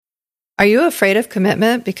Are you afraid of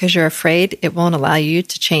commitment because you're afraid it won't allow you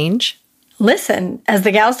to change? Listen as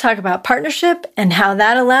the gals talk about partnership and how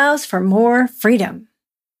that allows for more freedom.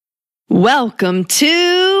 Welcome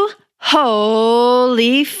to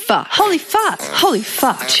Holy Fuck. Holy Fuck. Holy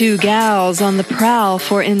Fuck. Two gals on the prowl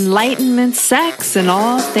for enlightenment, sex, and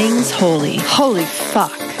all things holy. Holy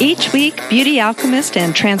Fuck. Each week, beauty alchemist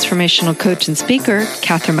and transformational coach and speaker,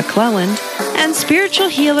 Catherine McClelland, and spiritual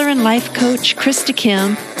healer and life coach, Krista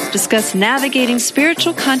Kim, discuss navigating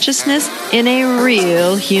spiritual consciousness in a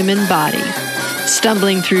real human body.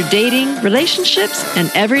 Stumbling through dating, relationships,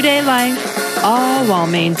 and everyday life, all while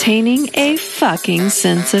maintaining a fucking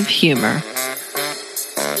sense of humor.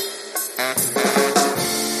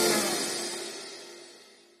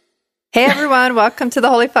 Hey everyone, welcome to the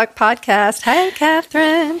Holy Fuck Podcast. Hey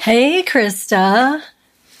Catherine. Hey Krista.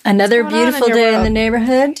 Another beautiful day in the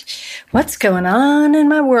neighborhood. What's going on in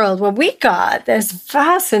my world? Well, we got this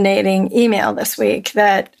fascinating email this week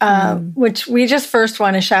that, which we just first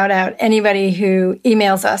want to shout out anybody who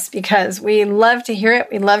emails us because we love to hear it.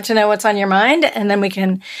 We love to know what's on your mind, and then we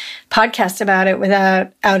can podcast about it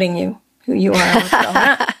without outing you, who you are, what's going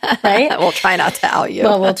on, right? We'll try not to out you.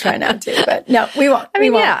 Well, we'll try not to, but no, we won't. We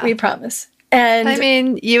won't. Yeah. We promise. And I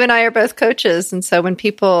mean, you and I are both coaches. And so when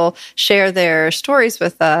people share their stories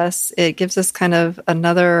with us, it gives us kind of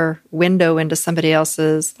another window into somebody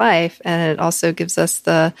else's life. And it also gives us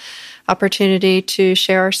the opportunity to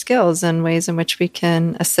share our skills and ways in which we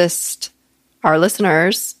can assist our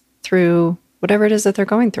listeners through whatever it is that they're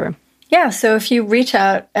going through. Yeah. So if you reach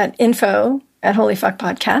out at info@Holy Fuck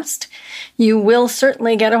Podcast, you will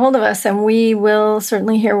certainly get a hold of us, and we will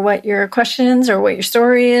certainly hear what your questions or what your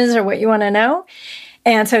story is or what you want to know.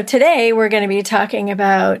 And so today we're going to be talking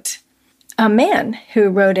about a man who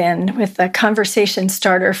wrote in with a conversation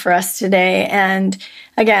starter for us today. And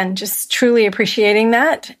again, just truly appreciating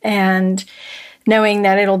that and knowing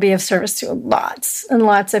that it'll be of service to lots and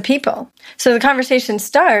lots of people. So the conversation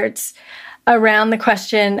starts around the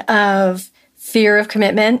question of fear of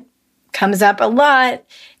commitment. Comes up a lot.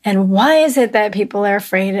 And why is it that people are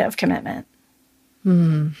afraid of commitment?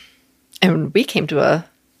 And we came to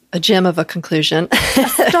a gem of a conclusion. A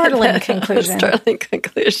startling conclusion. A startling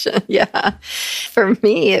conclusion, yeah. For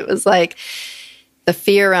me, it was like the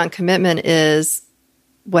fear around commitment is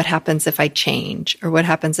what happens if I change, or what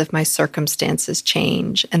happens if my circumstances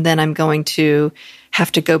change, and then I'm going to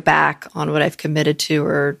have to go back on what I've committed to,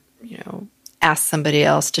 or, ask somebody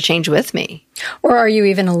else to change with me. Or are you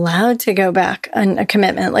even allowed to go back on a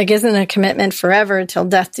commitment? Like, isn't a commitment forever till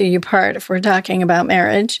death do you part if we're talking about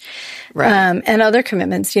marriage? Right. And other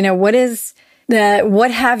commitments?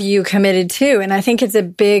 What have you committed to? And I think it's a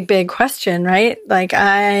big, big question, right? Like,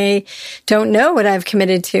 I don't know what I've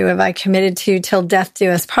committed to. Have I committed to till death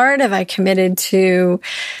do us part? Have I committed to,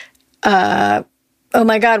 oh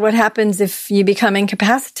my God, what happens if you become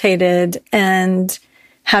incapacitated? And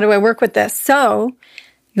how do I work with this? So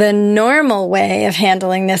the normal way of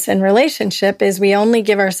handling this in relationship is we only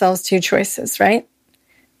give ourselves two choices, right?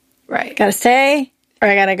 Right. Got to stay or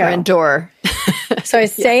I got to go. Or endure. So I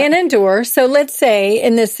stay and endure. So let's say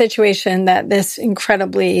in this situation that this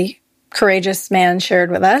incredibly courageous man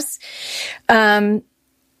shared with us, someone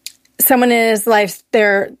in his life,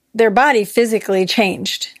 their body physically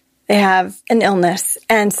changed. They have an illness.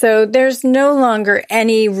 And so there's no longer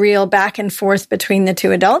any real back and forth between the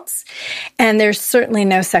two adults. And there's certainly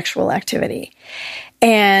no sexual activity.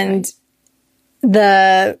 And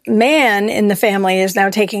the man in the family is now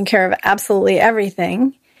taking care of absolutely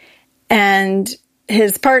everything. And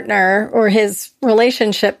his partner or his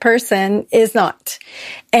relationship person is not.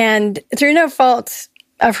 And through no fault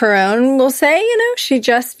of her own, we'll say, she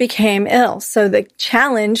just became ill. So the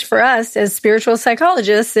challenge for us as spiritual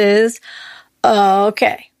psychologists is,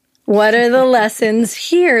 okay, what are the lessons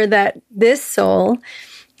here that this soul,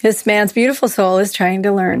 this man's beautiful soul, is trying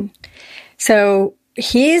to learn? So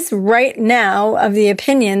he's right now of the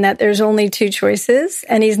opinion that there's only two choices,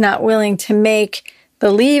 and he's not willing to make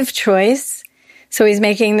the leave choice. So he's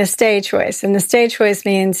making the stay choice. And the stay choice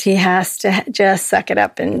means he has to just suck it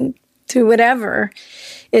up and do whatever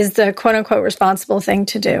is the quote unquote responsible thing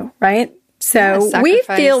to do, right? So we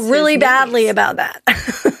feel really badly about that.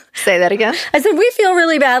 Say that again. I said, we feel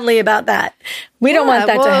really badly about that. We don't want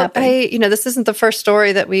that to happen. This isn't the first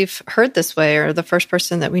story that we've heard this way, or the first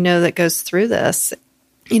person that we know that goes through this.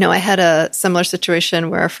 I had a similar situation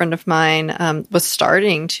where a friend of mine was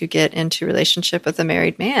starting to get into relationship with a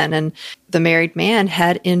married man, and the married man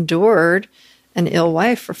had endured an ill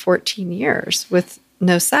wife for 14 years with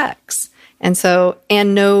no sex.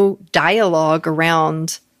 And no dialogue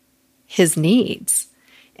around his needs.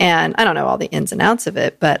 And I don't know all the ins and outs of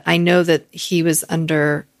it, but I know that he was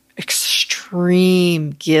under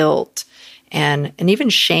extreme guilt and even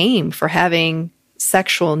shame for having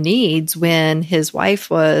sexual needs when his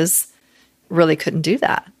wife really couldn't do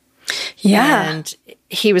that. Yeah. And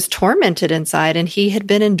he was tormented inside, and he had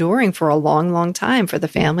been enduring for a long, long time for the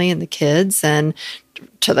family and the kids and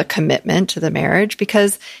to the commitment to the marriage,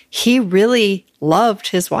 because he really loves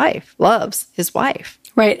his wife.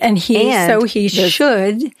 Right. And he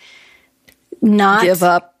should not give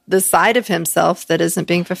up the side of himself that isn't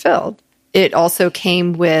being fulfilled. It also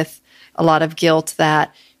came with a lot of guilt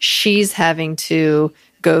that she's having to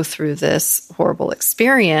go through this horrible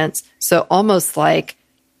experience. So almost like,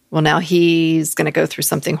 well, now he's going to go through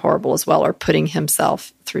something horrible as well, or putting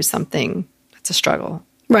himself through something that's a struggle.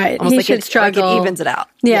 Right. Almost he like should struggle. Like it evens it out.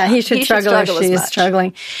 Yeah, he should struggle if she is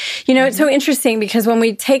struggling. You know, it's so interesting because when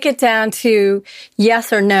we take it down to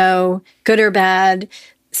yes or no, good or bad,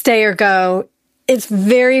 stay or go, it's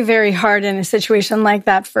very, very hard in a situation like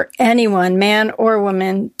that for anyone, man or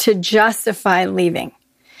woman, to justify leaving,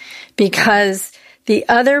 because the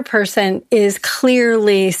other person is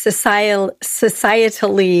clearly societally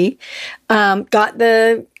got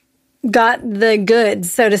the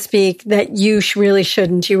goods, so to speak, that you really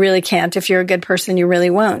shouldn't. You really can't. If you're a good person, you really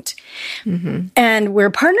won't. Mm-hmm. And where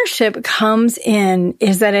partnership comes in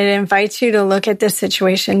is that it invites you to look at this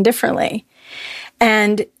situation differently.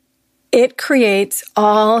 And it creates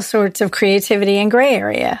all sorts of creativity and gray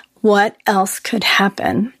area. What else could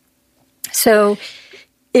happen? So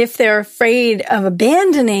if they're afraid of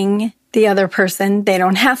abandoning the other person, they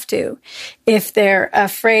don't have to. If they're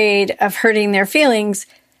afraid of hurting their feelings,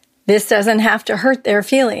 this doesn't have to hurt their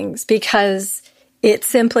feelings, because it's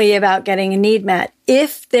simply about getting a need met.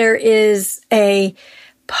 If there is a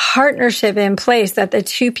partnership in place that the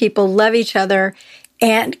two people love each other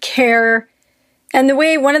and care, and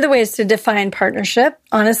one of the ways to define partnership,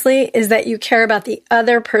 honestly, is that you care about the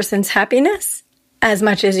other person's happiness as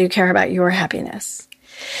much as you care about your happiness.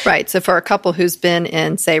 Right. So for a couple who's been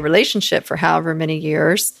in, say, relationship for however many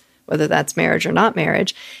years, whether that's marriage or not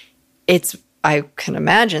marriage, I can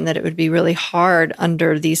imagine that it would be really hard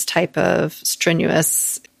under these type of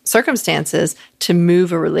strenuous circumstances to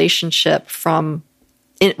move a relationship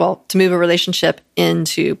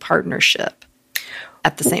into partnership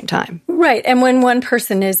at the same time. Right. And when one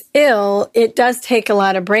person is ill, it does take a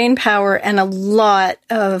lot of brain power and a lot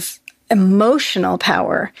of emotional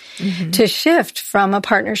power to shift from a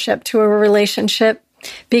partnership to a relationship.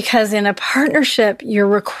 Because in a partnership, you're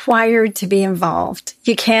required to be involved.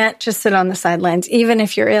 You can't just sit on the sidelines, even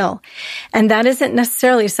if you're ill. And that isn't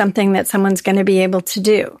necessarily something that someone's going to be able to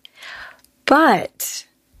do. But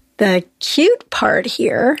the cute part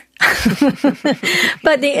here,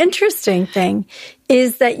 but the interesting thing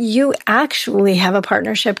is that you actually have a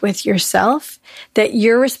partnership with yourself that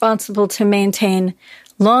you're responsible to maintain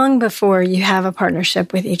long before you have a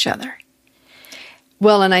partnership with each other.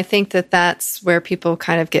 Well, and I think that that's where people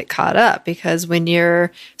kind of get caught up, because when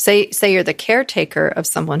you're, say you're the caretaker of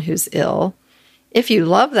someone who's ill, if you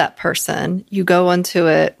love that person, you go into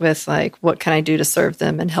it with like, what can I do to serve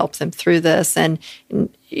them and help them through this? And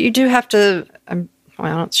you do have to,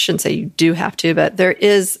 I shouldn't say you do have to, but there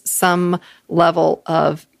is some level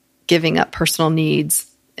of giving up personal needs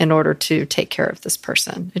in order to take care of this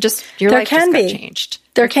person. Your life just got changed.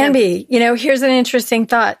 There can be. You know, here's an interesting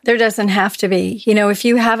thought. There doesn't have to be. You know, if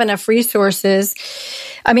you have enough resources,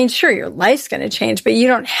 I mean, sure, your life's going to change, but you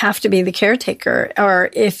don't have to be the caretaker. Or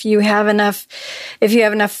if you have enough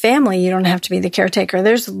family, you don't have to be the caretaker.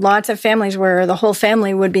 There's lots of families where the whole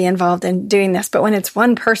family would be involved in doing this, but when it's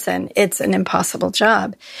one person, it's an impossible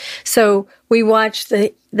job. So we watch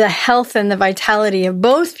the health and the vitality of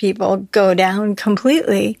both people go down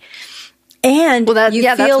completely. And that's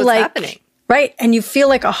what's happening. Right. And you feel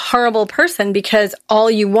like a horrible person because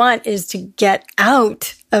all you want is to get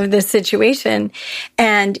out of this situation.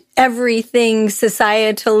 And everything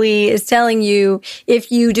societally is telling you,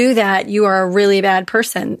 if you do that, you are a really bad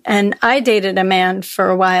person. And I dated a man for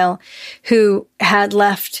a while who had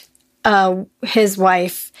left his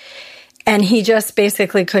wife, and he just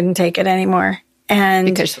basically couldn't take it anymore.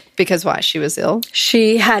 And because why? She was ill?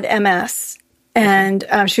 She had MS. And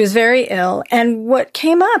she was very ill. And what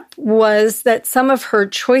came up was that some of her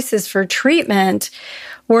choices for treatment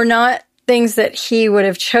were not things that he would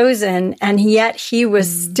have chosen. And yet he was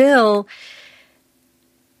still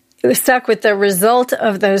stuck with the result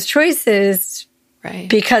of those choices, right,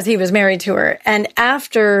 because he was married to her. And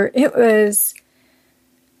after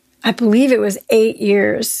I believe it was 8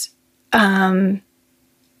 years,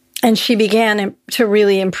 and she began to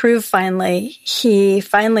really improve finally,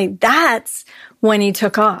 that's when he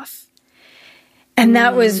took off. And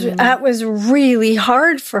that was really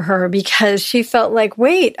hard for her because she felt like,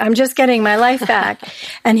 wait, I'm just getting my life back.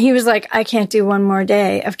 And he was like, I can't do one more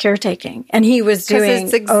day of caretaking. And he was doing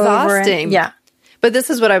it's exhausting. yeah. But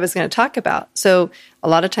this is what I was going to talk about. So a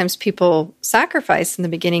lot of times people sacrifice in the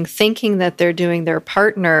beginning thinking that they're doing their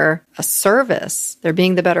partner a service. They're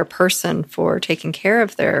being the better person for taking care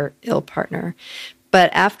of their ill partner.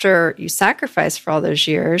 But after you sacrifice for all those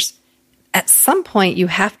years, at some point you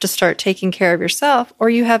have to start taking care of yourself or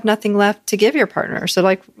you have nothing left to give your partner. So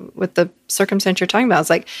like with the circumstance you're talking about, it's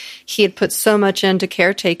like he had put so much into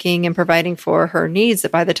caretaking and providing for her needs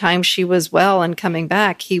that by the time she was well and coming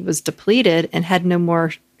back, he was depleted and had no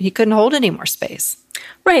more, he couldn't hold any more space.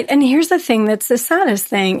 Right. And here's the thing that's the saddest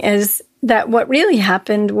thing is that what really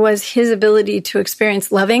happened was his ability to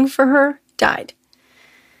experience loving for her died.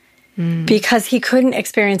 Because he couldn't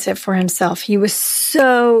experience it for himself. He was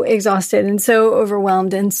so exhausted and so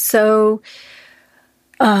overwhelmed and so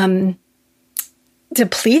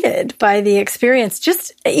depleted by the experience,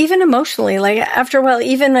 just even emotionally. Like after a while,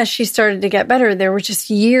 even as she started to get better, there were just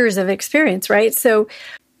years of experience, right? So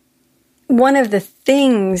one of the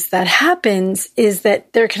things that happens is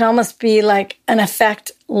that there can almost be like an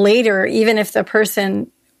effect later, even if the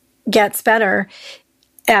person gets better.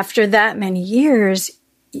 After that many years,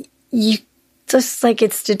 you just like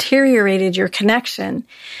it's deteriorated your connection.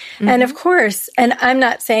 And of course, and I'm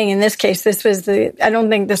not saying in this case, I don't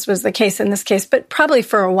think this was the case in this case, but probably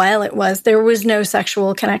for a while there was no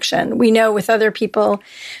sexual connection. We know with other people,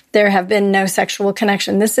 there have been no sexual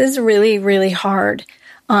connection. This is really, really hard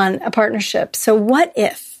on a partnership. So what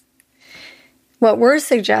we're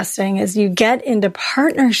suggesting is you get into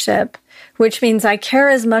partnership, which means I care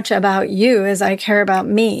as much about you as I care about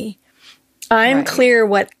me. I'm clear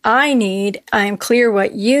what I need. I'm clear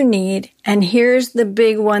what you need. And here's the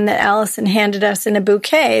big one that Allison handed us in a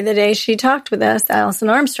bouquet the day she talked with us, Allison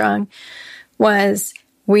Armstrong, was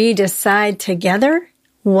we decide together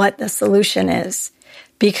what the solution is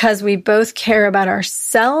because we both care about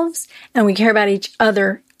ourselves and we care about each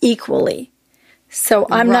other equally. So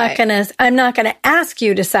I'm not going to ask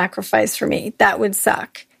you to sacrifice for me. That would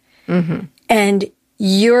suck. And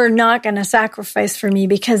you're not going to sacrifice for me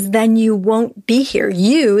because then you won't be here.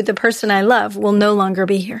 You, the person I love, will no longer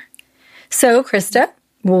be here. So, Krista,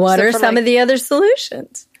 what are some of the other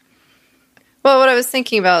solutions? Well, what I was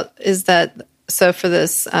thinking about is that, so for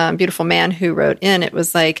this beautiful man who wrote in, it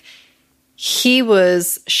was like he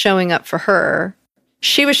was showing up for her.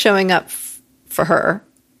 She was showing up for her.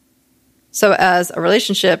 So as a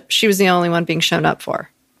relationship, she was the only one being shown up for.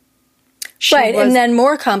 And then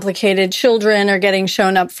more complicated, children are getting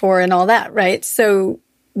shown up for and all that, right? So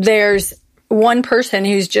there's one person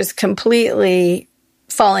who's just completely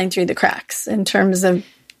falling through the cracks in terms of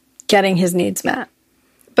getting his needs met.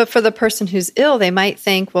 But for the person who's ill, they might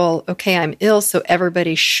think, well, okay, I'm ill, so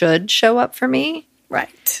everybody should show up for me.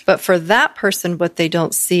 Right. But for that person, what they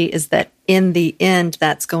don't see is that in the end,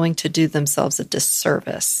 that's going to do themselves a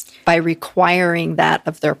disservice by requiring that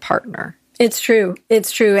of their partner. It's true.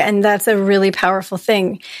 It's true. And that's a really powerful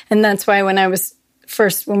thing. And that's why when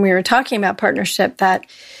we were talking about partnership, that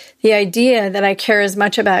the idea that I care as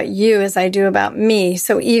much about you as I do about me.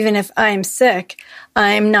 So even if I'm sick,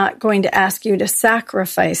 I'm not going to ask you to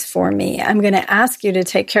sacrifice for me. I'm going to ask you to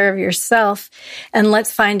take care of yourself and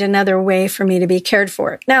let's find another way for me to be cared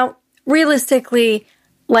for. Now, realistically,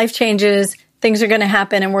 life changes. Things are going to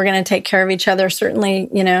happen and we're going to take care of each other. Certainly,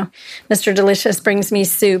 Mr. Delicious brings me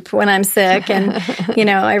soup when I'm sick and,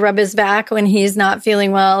 I rub his back when he's not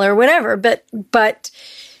feeling well or whatever. But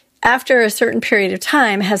after a certain period of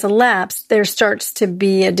time has elapsed, there starts to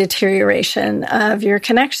be a deterioration of your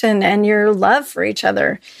connection and your love for each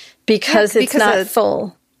other because it's not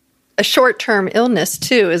full. A short-term illness,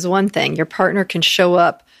 too, is one thing. Your partner can show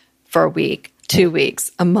up for a week, 2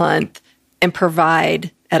 weeks, a month, and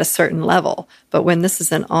provide at a certain level. But when this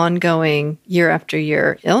is an ongoing year after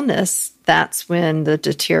year illness, that's when the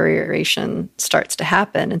deterioration starts to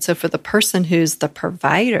happen. And so for the person who's the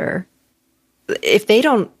provider, if they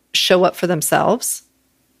don't show up for themselves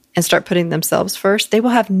and start putting themselves first, they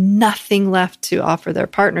will have nothing left to offer their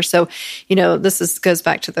partner. So, this goes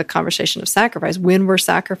back to the conversation of sacrifice. When we're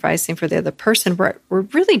sacrificing for the other person, we're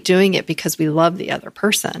really doing it because we love the other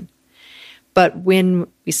person. But when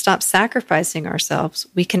we stop sacrificing ourselves,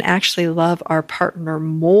 we can actually love our partner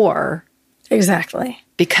more. Exactly.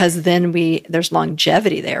 Because then there's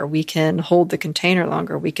longevity there. We can hold the container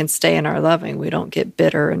longer. We can stay in our loving. We don't get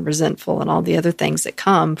bitter and resentful and all the other things that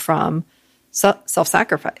come from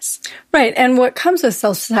self-sacrifice. Right. And what comes with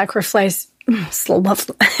self-sacrifice,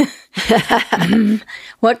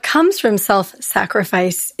 what comes from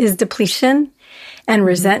self-sacrifice is depletion and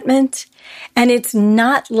resentment. And it's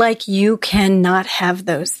not like you cannot have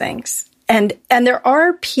those things. And there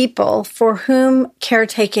are people for whom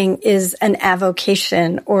caretaking is an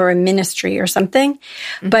avocation or a ministry or something,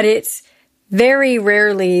 but it's very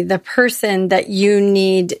rarely the person that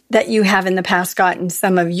you have in the past gotten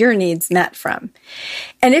some of your needs met from.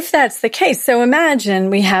 And if that's the case, so imagine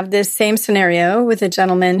we have this same scenario with a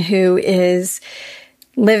gentleman who is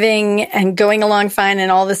living and going along fine,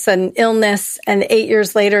 and all of a sudden illness, and 8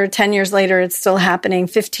 years later, 10 years later, it's still happening,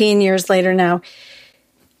 15 years later now.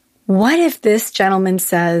 What if this gentleman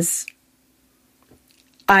says,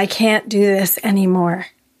 I can't do this anymore,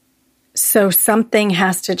 so something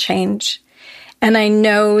has to change? And I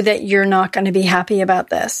know that you're not going to be happy about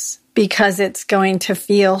this because it's going to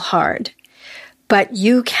feel hard. But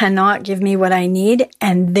you cannot give me what I need,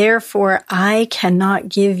 and therefore I cannot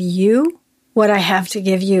give you what I have to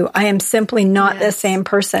give you. I am simply not the same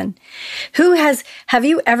person. Have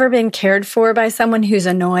you ever been cared for by someone who's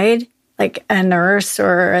annoyed? Like a nurse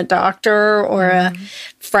or a doctor or a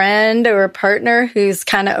friend or a partner who's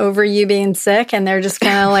kind of over you being sick and they're just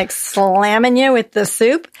kind of like slamming you with the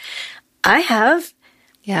soup? I have.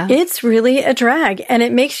 Yeah. It's really a drag and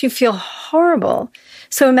it makes you feel horrible.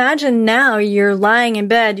 So imagine now you're lying in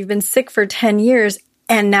bed, you've been sick for 10 years,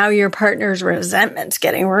 and now your partner's resentment's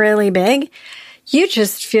getting really big. You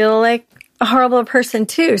just feel like a horrible person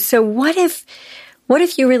too. So what if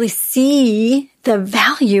you really see the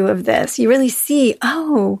value of this? You really see,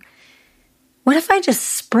 what if I just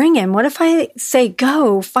spring him? What if I say,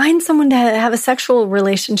 go, find someone to have a sexual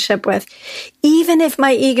relationship with, even if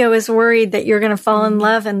my ego is worried that you're going to fall in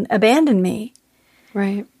love and abandon me?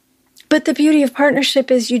 Right. But the beauty of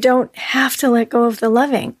partnership is you don't have to let go of the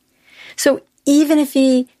loving. So even if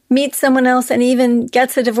he meets someone else and even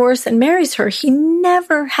gets a divorce and marries her, he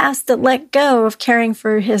never has to let go of caring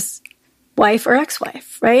for his wife or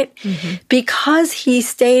ex-wife, right? Because he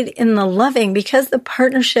stayed in the loving, because the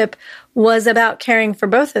partnership was about caring for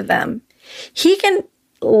both of them, he can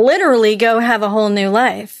literally go have a whole new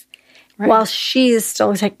life while she is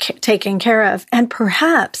still taken care of, and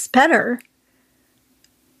perhaps better,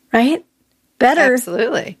 right? Better.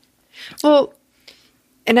 Absolutely. Well,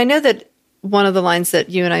 and I know that one of the lines that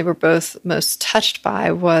you and I were both most touched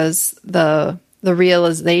by was the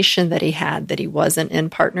realization that he had that he wasn't in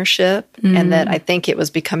partnership, and that I think it was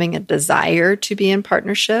becoming a desire to be in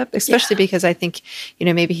partnership, especially because I think,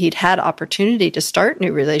 maybe he'd had opportunity to start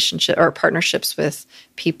new relationship or partnerships with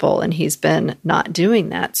people, and he's been not doing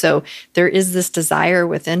that. So there is this desire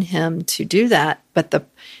within him to do that, but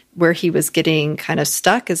where he was getting kind of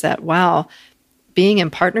stuck is that, wow, being in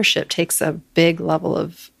partnership takes a big level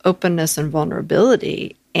of openness and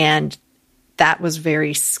vulnerability, and that was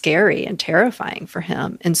very scary and terrifying for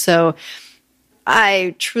him. And so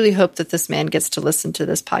I truly hope that this man gets to listen to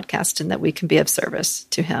this podcast and that we can be of service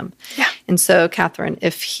to him. Yeah. And so, Catherine,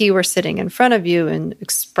 if he were sitting in front of you and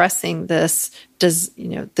expressing this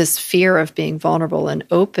fear of being vulnerable and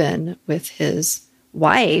open with his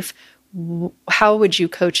wife, how would you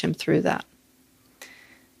coach him through that?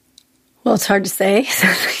 Well, it's hard to say.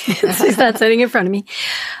 He's not sitting in front of me.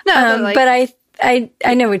 No, but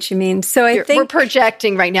I know what you mean. So I think we're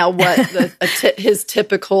projecting right now what his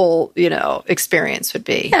typical, experience would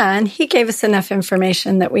be. Yeah, and he gave us enough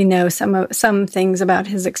information that we know some things about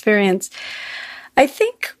his experience. I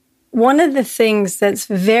think one of the things that's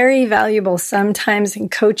very valuable sometimes in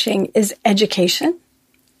coaching is education,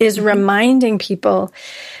 is reminding people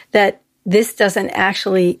that this doesn't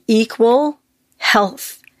actually equal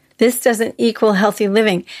health. This doesn't equal healthy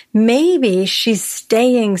living. Maybe she's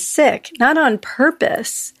staying sick, not on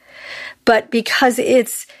purpose, but because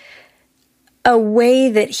it's a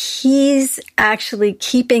way that he's actually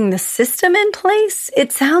keeping the system in place.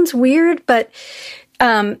 It sounds weird, but,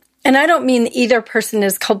 and I don't mean either person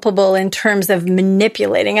is culpable in terms of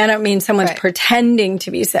manipulating. I don't mean someone's pretending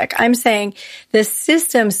to be sick. I'm saying the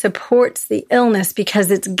system supports the illness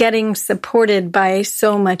because it's getting supported by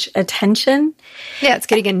so much attention. Yeah, it's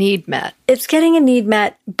getting a need met. It's getting a need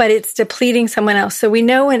met, but it's depleting someone else. So we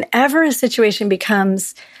know whenever a situation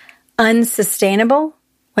becomes unsustainable,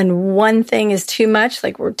 when one thing is too much,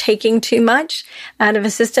 like we're taking too much out of a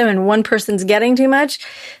system and one person's getting too much,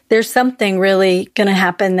 there's something really going to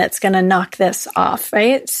happen that's going to knock this off,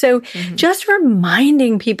 right? So just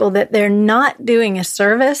reminding people that they're not doing a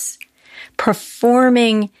service,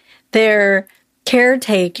 performing their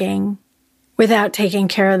caretaking without taking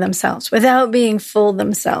care of themselves, without being full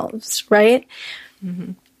themselves, right?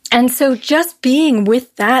 And so just being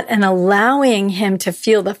with that and allowing him to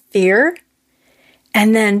feel the fear,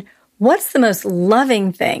 and then what's the most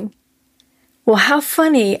loving thing? Well, how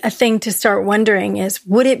funny a thing to start wondering is,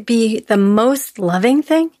 would it be the most loving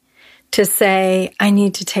thing to say, I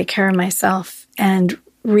need to take care of myself and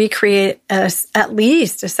recreate at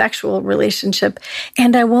least a sexual relationship,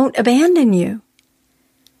 and I won't abandon you.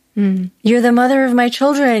 You're the mother of my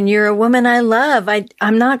children. You're a woman I love.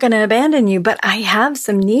 I'm not going to abandon you, but I have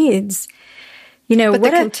some needs. But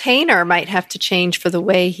the container might have to change for the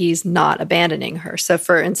way he's not abandoning her. So,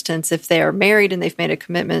 for instance, if they are married and they've made a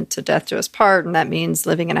commitment to death do us part, and that means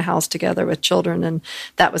living in a house together with children, and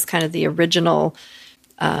that was kind of the original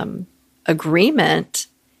agreement,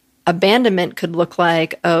 abandonment could look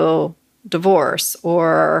like, divorce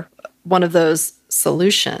or one of those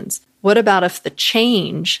solutions. What about if the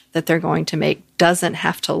change that they're going to make doesn't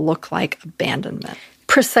have to look like abandonment?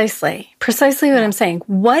 Precisely what I'm saying.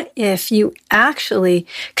 What if you actually,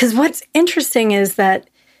 because what's interesting is that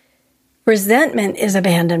resentment is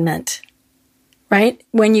abandonment, right?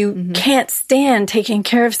 When you can't stand taking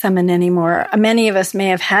care of someone anymore. Many of us may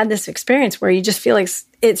have had this experience where you just feel like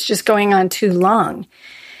it's just going on too long.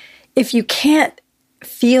 If you can't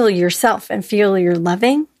feel yourself and feel you're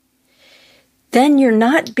loving, then you're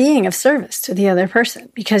not being of service to the other person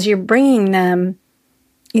because you're bringing them,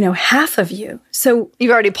 half of you. So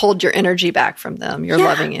you've already pulled your energy back from them, your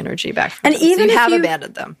loving energy back from them. Even so you have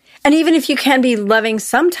abandoned them. And even if you can be loving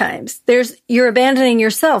sometimes, you're abandoning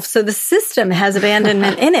yourself. So the system has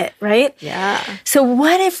abandonment in it, right? Yeah. So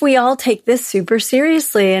what if we all take this super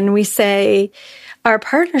seriously and we say our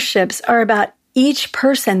partnerships are about each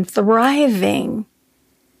person thriving,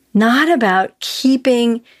 not about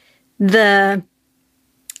keeping the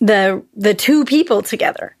two people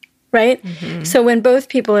together, right? So when both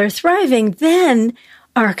people are thriving, then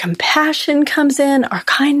our compassion comes in, our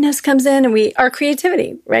kindness comes in, and our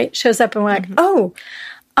creativity, right, shows up, and we're like, oh,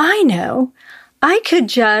 I know, I could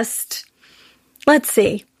just, let's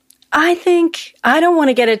see, I think I don't want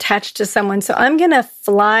to get attached to someone, so I'm going to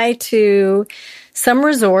fly to some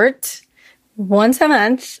resort once a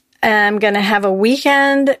month. I'm going to have a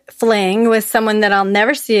weekend fling with someone that I'll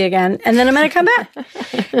never see again, and then I'm going to come back.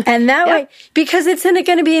 And that way, because it's going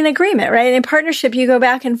to be an agreement, right? In partnership, you go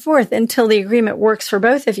back and forth until the agreement works for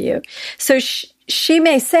both of you. So she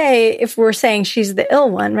may say, if we're saying she's the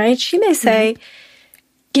ill one, right? She may say,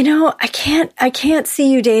 I can't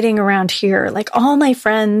see you dating around here, like all my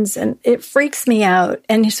friends, and it freaks me out.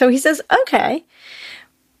 And so he says, okay.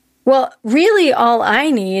 Well, really all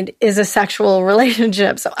I need is a sexual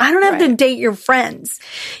relationship. So I don't have to date your friends,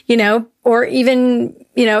 or even,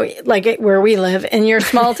 like where we live in your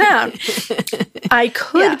small town. I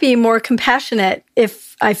could be more compassionate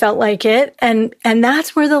if I felt like it. And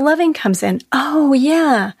that's where the loving comes in. Oh,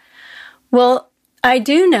 yeah. Well, I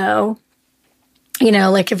do know,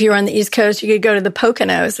 like if you were on the East Coast, you could go to the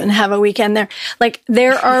Poconos and have a weekend there. Like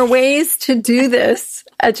there are ways to do this.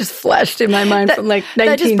 It just flashed in my mind from like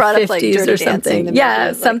 1950s just brought up, like, or something.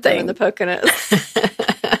 Yeah, something. In the Poconos.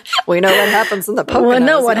 We know what happens in the Poconos. We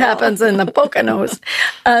know what happens in the Poconos.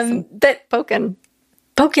 That poking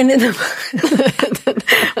in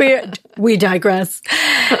the. we digress.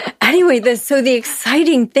 Anyway, so the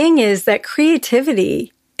exciting thing is that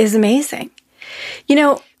creativity is amazing.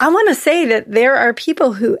 I want to say that there are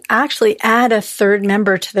people who actually add a third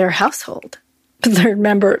member to their household. Third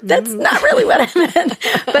member, that's not really what I meant,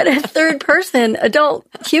 but a third person, adult,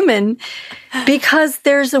 human, because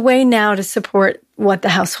there's a way now to support what the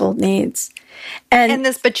household needs.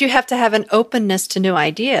 But you have to have an openness to new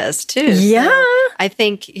ideas too. Yeah. So I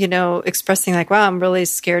think, expressing like, wow, I'm really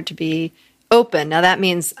scared to be open. Now that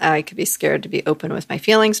means I could be scared to be open with my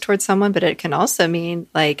feelings towards someone, but it can also mean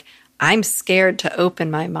like, I'm scared to open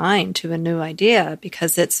my mind to a new idea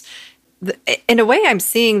because in a way I'm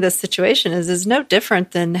seeing this situation is no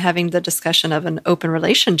different than having the discussion of an open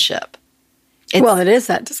relationship. It is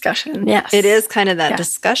that discussion. Yes. It is kind of that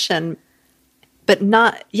discussion, but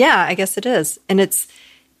not, I guess it is. And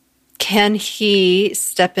can he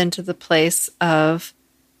step into the place of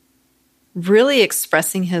really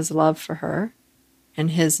expressing his love for her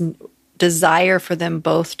and his desire for them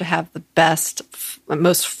both to have the best,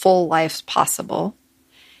 most full lives possible,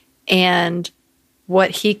 and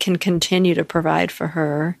what he can continue to provide for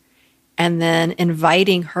her, and then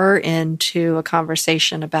inviting her into a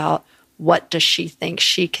conversation about what does she think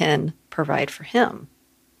she can provide for him.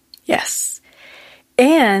 Yes.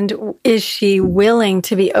 And is she willing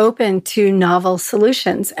to be open to novel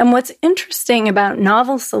solutions? And what's interesting about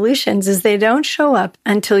novel solutions is they don't show up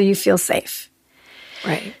until you feel safe.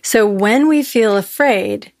 Right. So when we feel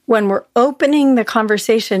afraid, when we're opening the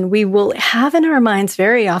conversation, we will have in our minds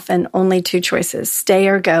very often only two choices, stay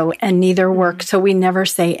or go, and neither work. So we never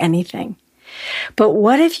say anything. But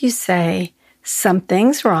what if you say,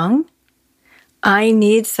 something's wrong, I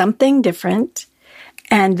need something different,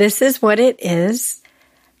 and this is what it is.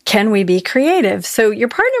 Can we be creative? So your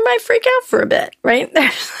partner might freak out for a bit, right?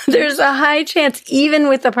 There's a high chance, even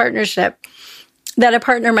with a partnership, that a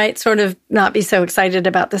partner might sort of not be so excited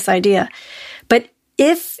about this idea. But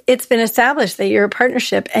if it's been established that you're a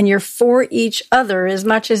partnership and you're for each other as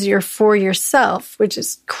much as you're for yourself, which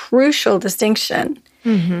is crucial distinction,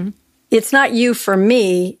 it's not you for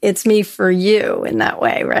me, it's me for you in that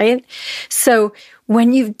way, right? So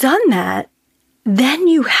when you've done that, then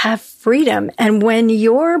you have freedom. And when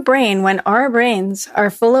our brains are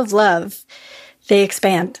full of love, they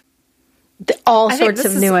expand. All sorts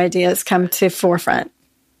of new ideas come to forefront.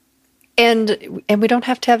 And we don't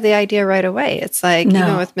have to have the idea right away. It's like,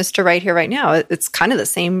 even with Mr. Right Here, Right Now, it's kind of the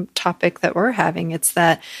same topic that we're having. It's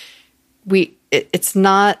that it's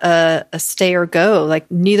not a stay or go. Like,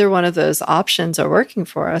 neither one of those options are working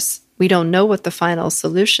for us. We don't know what the final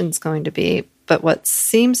solution is going to be. But what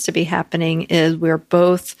seems to be happening is we're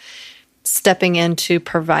both stepping into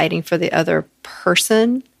providing for the other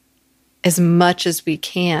person as much as we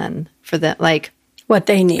can for them. Like, what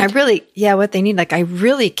they need. What they need. Like, I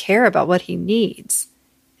really care about what he needs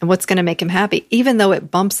and what's going to make him happy. Even though it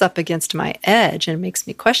bumps up against my edge and makes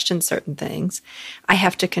me question certain things, I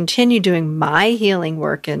have to continue doing my healing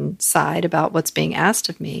work inside about what's being asked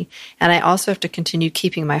of me. And I also have to continue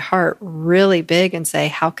keeping my heart really big and say,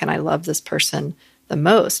 how can I love this person the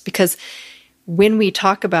most? Because when we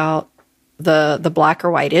talk about the black or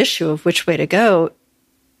white issue of which way to go,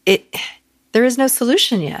 there is no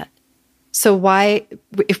solution yet. So why,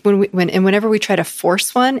 whenever we try to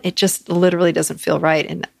force one, it just literally doesn't feel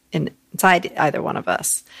right inside either one of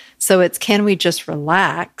us. So can we just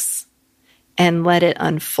relax and let it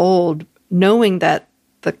unfold, knowing that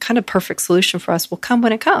the kind of perfect solution for us will come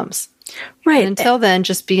when it comes. Right. And until then,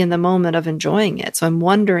 just be in the moment of enjoying it. So I'm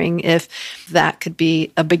wondering if that could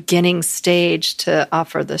be a beginning stage to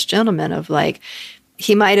offer this gentleman of like,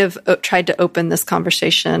 he might have tried to open this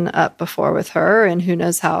conversation up before with her, and who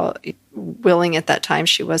knows how willing at that time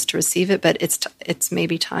she was to receive it. But it's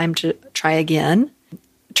maybe time to try again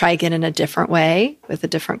in a different way with a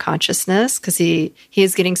different consciousness, because he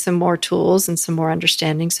is getting some more tools and some more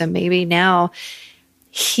understanding. So maybe now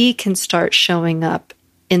he can start showing up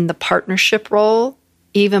in the partnership role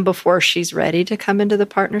even before she's ready to come into the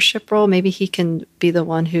partnership role. Maybe he can be the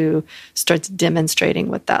one who starts demonstrating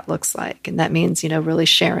what that looks like. And that means, really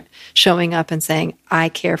showing up and saying, I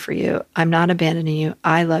care for you. I'm not abandoning you.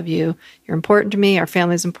 I love you. You're important to me. Our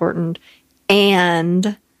family's important.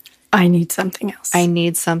 And I need something else. I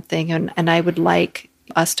need something. And I would like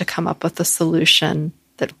us to come up with a solution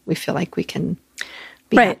that we feel like we can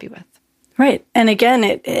be happy with. Right. And again,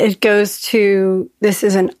 it goes to, this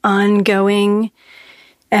is an ongoing,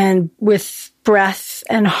 and with breath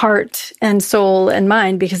and heart and soul and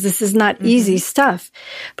mind, because this is not easy stuff.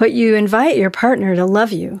 But you invite your partner to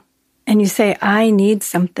love you, and you say, I need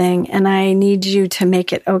something, and I need you to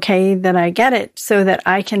make it okay that I get it, so that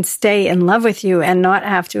I can stay in love with you and not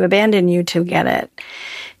have to abandon you to get it.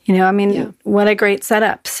 What a great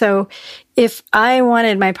setup. So if I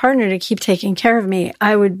wanted my partner to keep taking care of me,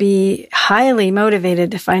 I would be highly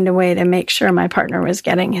motivated to find a way to make sure my partner was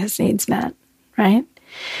getting his needs met, right?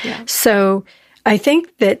 Yeah. So I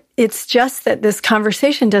think that it's just that this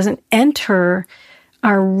conversation doesn't enter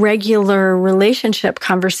our regular relationship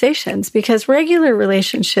conversations, because regular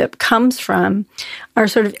relationship comes from our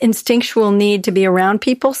sort of instinctual need to be around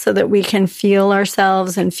people so that we can feel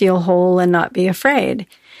ourselves and feel whole and not be afraid.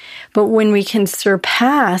 But when we can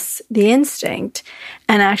surpass the instinct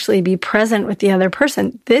and actually be present with the other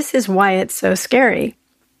person, this is why it's so scary.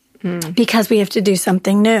 Because we have to do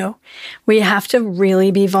something new. We have to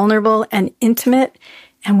really be vulnerable and intimate,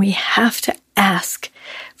 and we have to ask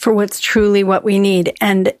for what's truly what we need.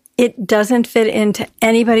 And it doesn't fit into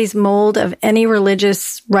anybody's mold of any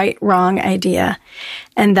religious right, wrong idea.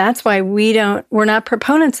 And that's why we're not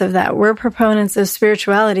proponents of that. We're proponents of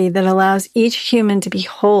spirituality that allows each human to be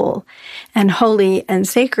whole and holy and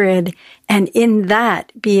sacred, and in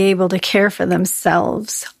that be able to care for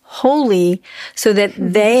themselves wholly, so that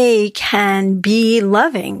they can be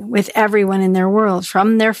loving with everyone in their world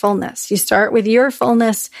from their fullness. You start with your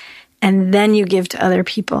fullness, and then you give to other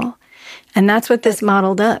people. And that's what this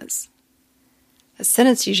model does. The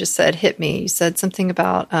sentence you just said hit me. You said something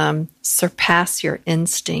about surpass your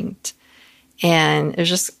instinct. And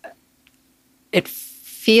it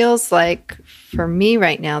feels like for me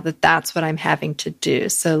right now that that's what I'm having to do.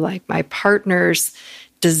 So like my partner's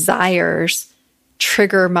desires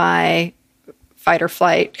trigger my fight or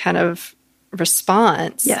flight kind of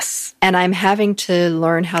response. Yes. And I'm having to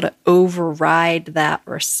learn how to override that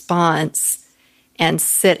response and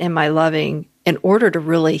sit in my loving in order to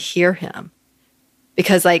really hear him.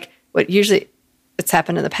 Because like what usually it's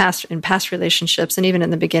happened in past relationships, and even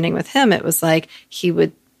in the beginning with him, it was like he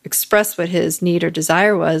would express what his need or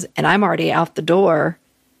desire was, and I'm already out the door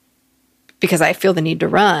because I feel the need to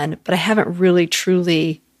run, but I haven't really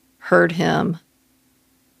truly heard him.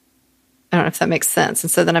 I don't know if that makes sense.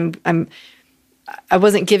 And so then I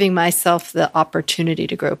wasn't giving myself the opportunity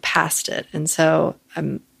to grow past it. And so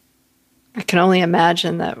I can only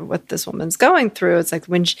imagine that what this woman's going through, it's like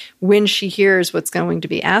when she hears what's going to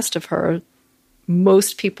be asked of her,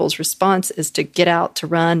 most people's response is to get out, to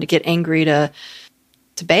run, to get angry, to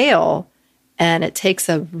bail. And it takes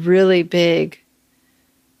a really big,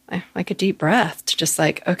 like a deep breath to just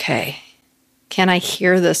like, okay, can I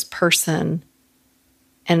hear this person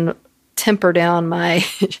and temper down my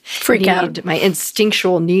freak out, my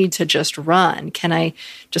instinctual need to just run? Can I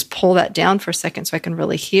just pull that down for a second so I can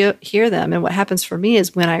really hear them? And what happens for me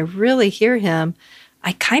is when I really hear him,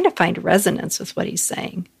 I kind of find resonance with what he's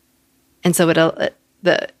saying. And so I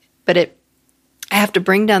have to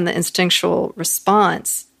bring down the instinctual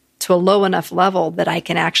response to a low enough level that I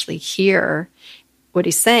can actually hear what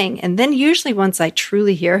he's saying. And then usually once I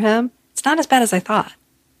truly hear him, it's not as bad as I thought.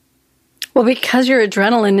 Well, because your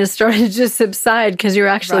adrenaline is starting to subside because you're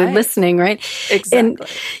actually listening, right? Exactly.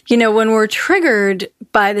 And, when we're triggered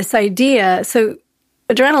by this idea, so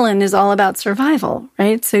adrenaline is all about survival,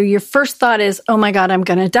 right? So your first thought is, oh my God, I'm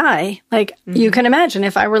going to die. Like you can imagine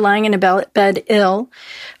if I were lying in a bed ill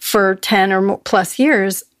for 10 or more plus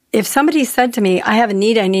years, if somebody said to me, I have a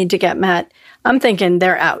need I need to get met, I'm thinking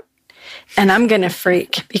they're out and I'm going to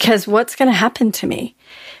freak because what's going to happen to me?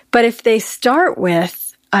 But if they start with,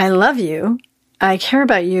 I love you, I care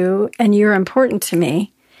about you, and you're important to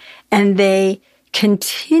me, and they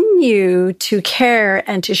continue to care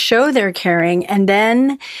and to show their caring, and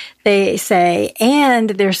then they say,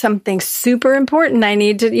 and there's something super important I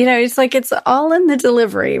need to, it's like it's all in the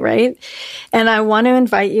delivery, right? And I want to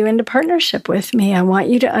invite you into partnership with me. I want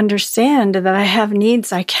you to understand that I have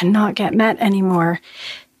needs I cannot get met anymore.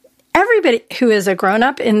 Everybody who is a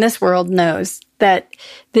grown-up in this world knows that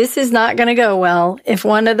this is not going to go well if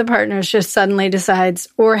one of the partners just suddenly decides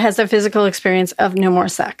or has a physical experience of no more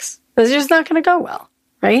sex. It's just not going to go well,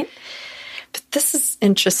 right? But this is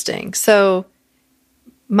interesting. So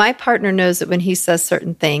my partner knows that when he says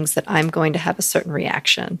certain things that I'm going to have a certain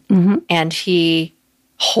reaction, and he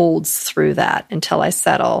holds through that until I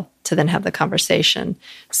settle to then have the conversation.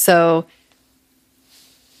 So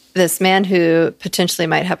this man who potentially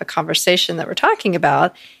might have a conversation that we're talking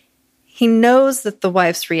about, he knows that the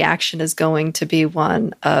wife's reaction is going to be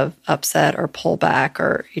one of upset or pullback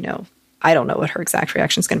or, I don't know what her exact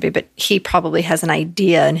reaction is going to be, but he probably has an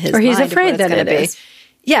idea in his mind. Or he's afraid that it is.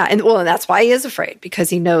 Yeah. And that's why he is afraid,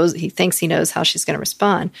 because he thinks he knows how she's going to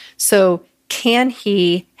respond. So can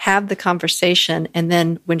he have the conversation and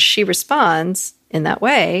then when she responds in that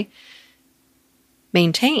way,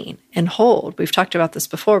 maintain and hold? We've talked about this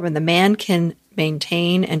before. When the man can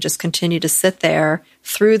maintain and just continue to sit there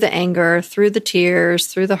through the anger, through the tears,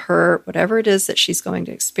 through the hurt, whatever it is that she's going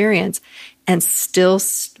to experience, and still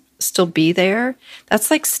be there, that's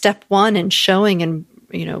like step one in showing and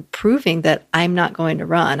proving that I'm not going to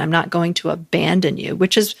run. I'm not going to abandon you,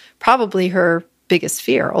 which is probably her biggest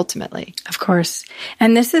fear ultimately. Of course.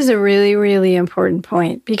 And this is a really, really important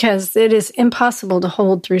point because it is impossible to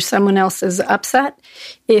hold through someone else's upset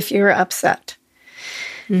if you're upset.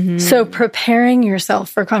 So preparing yourself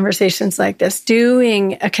for conversations like this,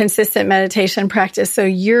 doing a consistent meditation practice so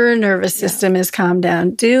your nervous system is calmed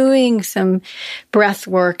down, doing some breath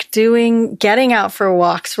work, getting out for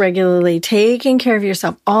walks regularly, taking care of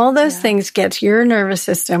yourself, all those things get your nervous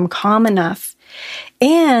system calm enough.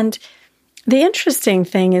 And the interesting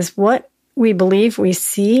thing is what we believe we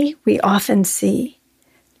see, we often see.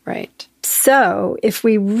 Right. So if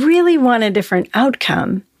we really want a different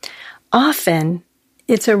outcome, often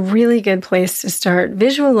it's a really good place to start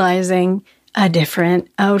visualizing a different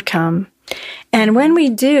outcome. And when we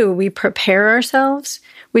do, we prepare ourselves.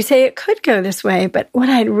 We say it could go this way, but what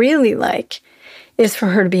I'd really like is for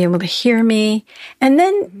her to be able to hear me. And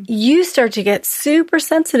then you start to get super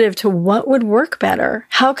sensitive to what would work better.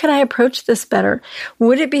 How can I approach this better?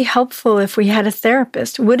 Would it be helpful if we had a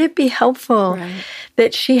therapist? Would it be helpful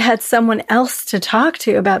that she had someone else to talk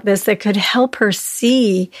to about this that could help her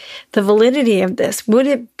see the validity of this? Would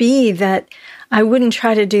it be that I wouldn't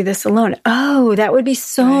try to do this alone. Oh, that would be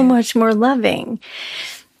so much more loving.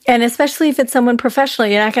 And especially if it's someone professional,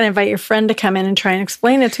 you're not going to invite your friend to come in and try and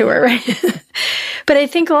explain it to her, right? But I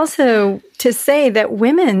think also to say that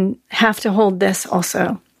women have to hold this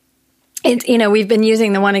also. We've been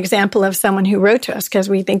using the one example of someone who wrote to us because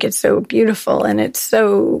we think it's so beautiful and it's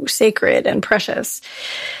so sacred and precious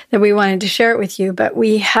that we wanted to share it with you. But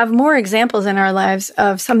we have more examples in our lives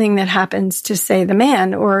of something that happens to, say, the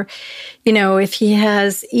man, or, if he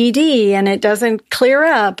has ED and it doesn't clear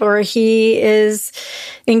up, or he is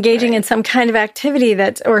engaging in some kind of activity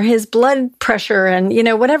or his blood pressure and,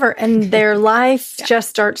 whatever, and their life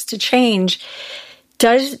just starts to change.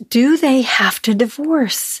 Do they have to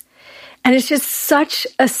divorce? And it's just such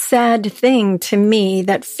a sad thing to me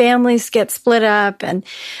that families get split up and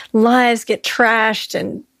lives get trashed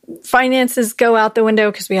and finances go out the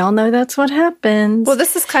window because we all know that's what happens. Well,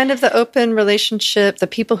 this is kind of the open relationship. The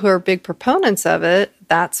people who are big proponents of it,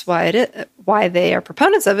 that's why they are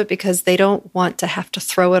proponents of it, because they don't want to have to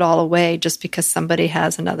throw it all away just because somebody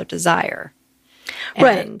has another desire.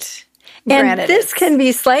 Right. And this can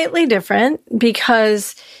be slightly different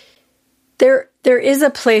because there is a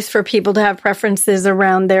place for people to have preferences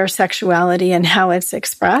around their sexuality and how it's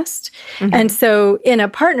expressed. Mm-hmm. And so in a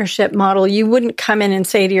partnership model, you wouldn't come in and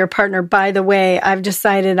say to your partner, by the way, I've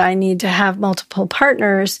decided I need to have multiple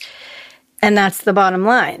partners, and that's the bottom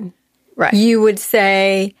line. Right. You would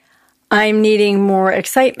say, I'm needing more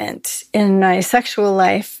excitement in my sexual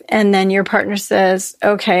life. And then your partner says,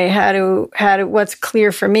 okay, what's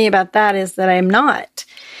clear for me about that is that I'm not.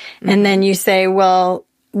 Mm-hmm. And then you say, well,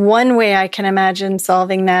 one way I can imagine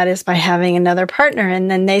solving that is by having another partner. And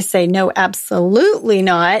then they say, no, absolutely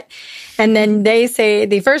not. And then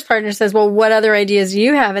the first partner says, well, what other ideas do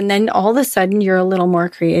you have? And then all of a sudden you're a little more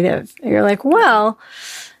creative. You're like, well,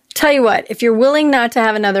 tell you what, if you're willing not to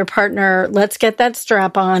have another partner, let's get that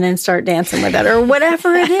strap on and start dancing with it, or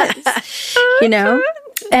whatever it is,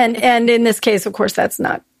 And in this case, of course, that's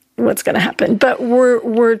not what's going to happen. But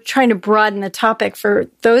we're trying to broaden the topic for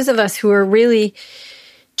those of us who are really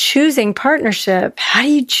choosing partnership. How do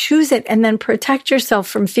you choose it and then protect yourself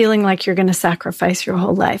from feeling like you're going to sacrifice your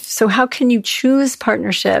whole life? So how can you choose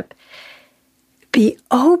partnership? Be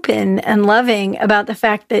open and loving about the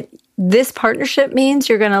fact that this partnership means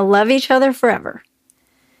you're going to love each other forever.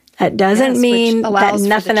 That doesn't mean that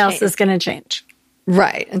nothing else is going to change.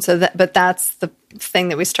 Right. And so but that's the thing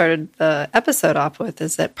that we started the episode off with,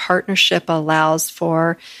 is that partnership allows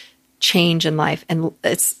for change in life. And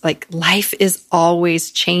it's like life is always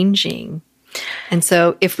changing. And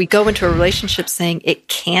so if we go into a relationship saying it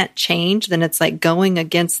can't change, then it's like going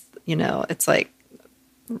against, it's like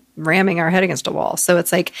ramming our head against a wall. So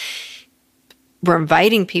it's like we're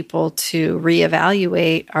inviting people to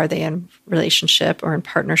reevaluate, are they in relationship or in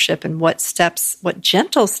partnership, and what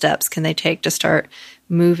gentle steps can they take to start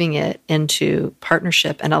moving it into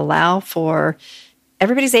partnership and allow for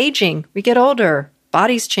everybody's aging. We get older.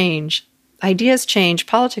 Bodies change, ideas change,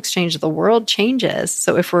 politics change, the world changes.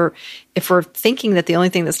 So if we're thinking that the only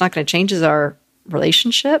thing that's not going to change is our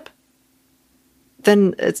relationship,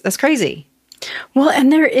 then that's crazy. Well, and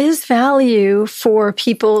there is value for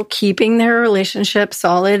people keeping their relationship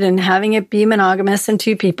solid and having it be monogamous in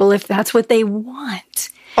two people if that's what they want.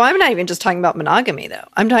 Oh, I'm not even just talking about monogamy, though.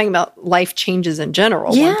 I'm talking about life changes in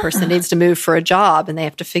general. Yeah. One person needs to move for a job, and they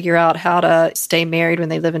have to figure out how to stay married when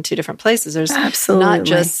they live in two different places. There's not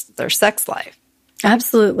just their sex life.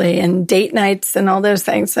 Absolutely. And date nights and all those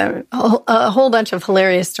things. So a whole bunch of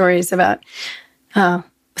hilarious stories about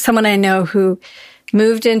someone I know who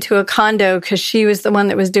moved into a condo because she was the one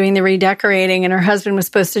that was doing the redecorating, and her husband was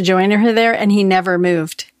supposed to join her there, and he never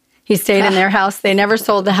moved. He stayed in their house. They never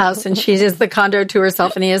sold the house, and she is the condo to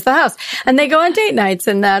herself, and he is the house. And they go on date nights,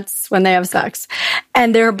 and that's when they have sex.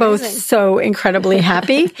 And they're both so incredibly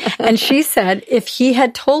happy. And she said if he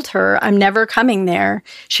had told her, I'm never coming there,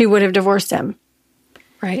 she would have divorced him.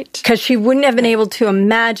 Right. Because she wouldn't have been able to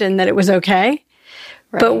imagine that it was okay.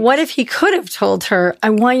 Right. But what if he could have told her,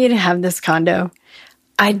 I want you to have this condo.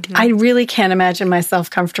 I really can't imagine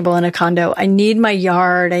myself comfortable in a condo. I need my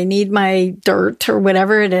yard. I need my dirt or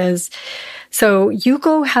whatever it is. So you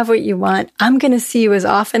go have what you want. I'm going to see you as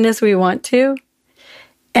often as we want to.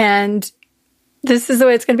 And this is the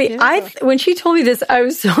way it's going to be. Yeah. When she told me this, I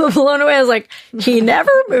was so blown away. I was like, he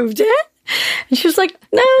never moved in? And she was like,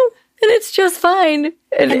 no. And it's just fine.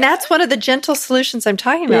 And that's one of the gentle solutions I'm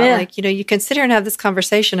talking about. Yeah. Like, you can sit here and have this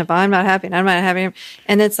conversation of I'm not happy and I'm not happy.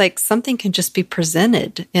 And it's like something can just be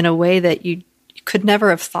presented in a way that you could never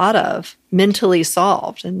have thought of mentally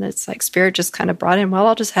solved. And it's like Spirit just kind of brought in, well,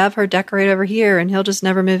 I'll just have her decorate over here and he'll just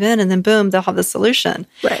never move in. And then boom, they'll have the solution.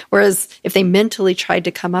 Right. Whereas if they mentally tried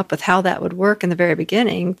to come up with how that would work in the very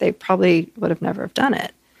beginning, they probably would have never have done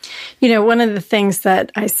it. You know, one of the things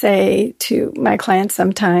that I say to my clients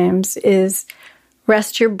sometimes is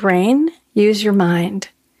rest your brain, use your mind.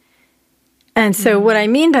 And so what I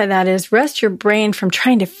mean by that is rest your brain from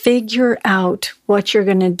trying to figure out what you're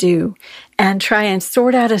going to do and try and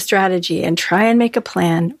sort out a strategy and try and make a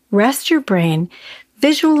plan. Rest your brain.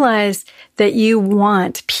 Visualize that you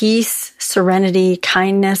want peace, serenity,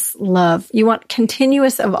 kindness, love. You want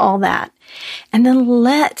continuous of all that. And then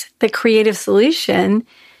let the creative solution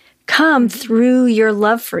come through your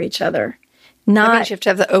love for each other. That means you have to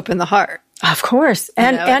have the open the heart. Of course.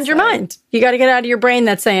 And your mind. You got to get out of your brain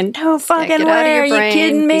that's saying, no fucking way, are you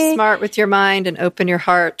kidding me? Be smart with your mind and open your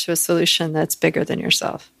heart to a solution that's bigger than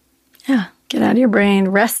yourself. Yeah. Get out of your brain,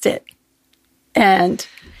 rest it, and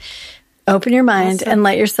open your mind and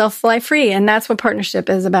let yourself fly free. And that's what partnership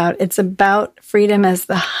is about. It's about freedom as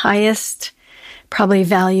the highest, probably,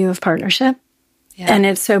 value of partnership. Yeah. And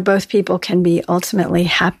it's so both people can be ultimately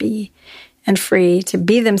happy and free to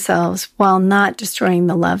be themselves while not destroying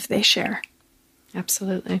the love they share.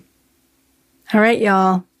 Absolutely. All right,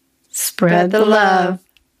 y'all. Spread the love.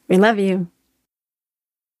 We love you.